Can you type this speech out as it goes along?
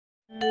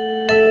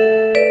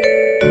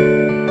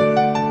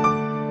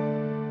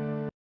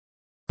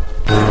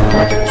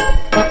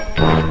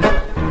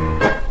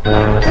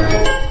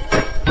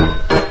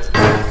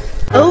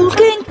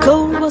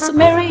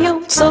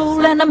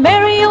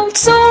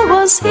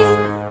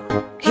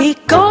He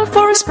called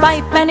for his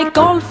pipe and he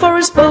called for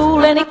his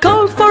bowl and he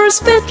called for his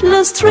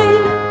fiddlers three.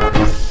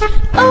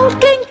 Old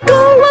King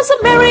Cole was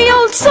a merry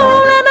old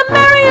soul and a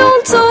merry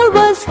old soul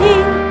was he.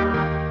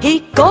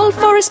 He called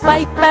for his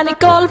pipe and he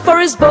called for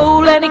his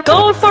bowl and he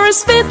called for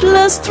his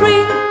fiddlers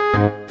three.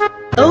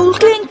 Old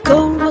King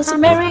Cole was a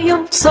merry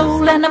old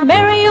soul and a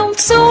merry old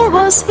soul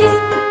was he.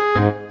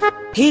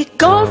 He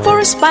called for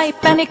his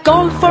pipe and he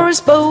called for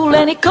his bowl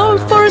and he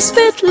called for his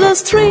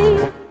fiddlers three.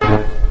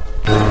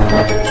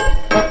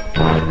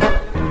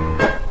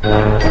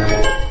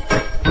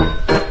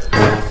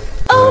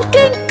 Old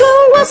King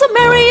Cole was a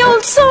merry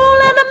old soul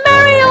and a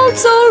merry old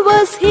soul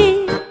was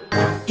he.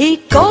 He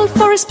called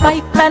for his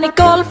pipe and he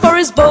called for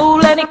his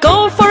bowl and he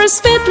called for his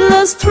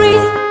fiddlers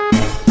three.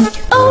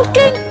 Old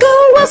King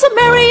Cole was a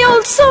merry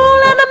old soul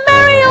and a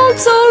merry old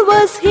soul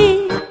was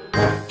he.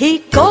 He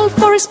called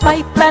for his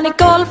pipe and he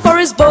called for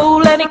his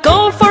bowl and he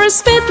called for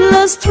his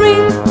fiddlers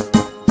three.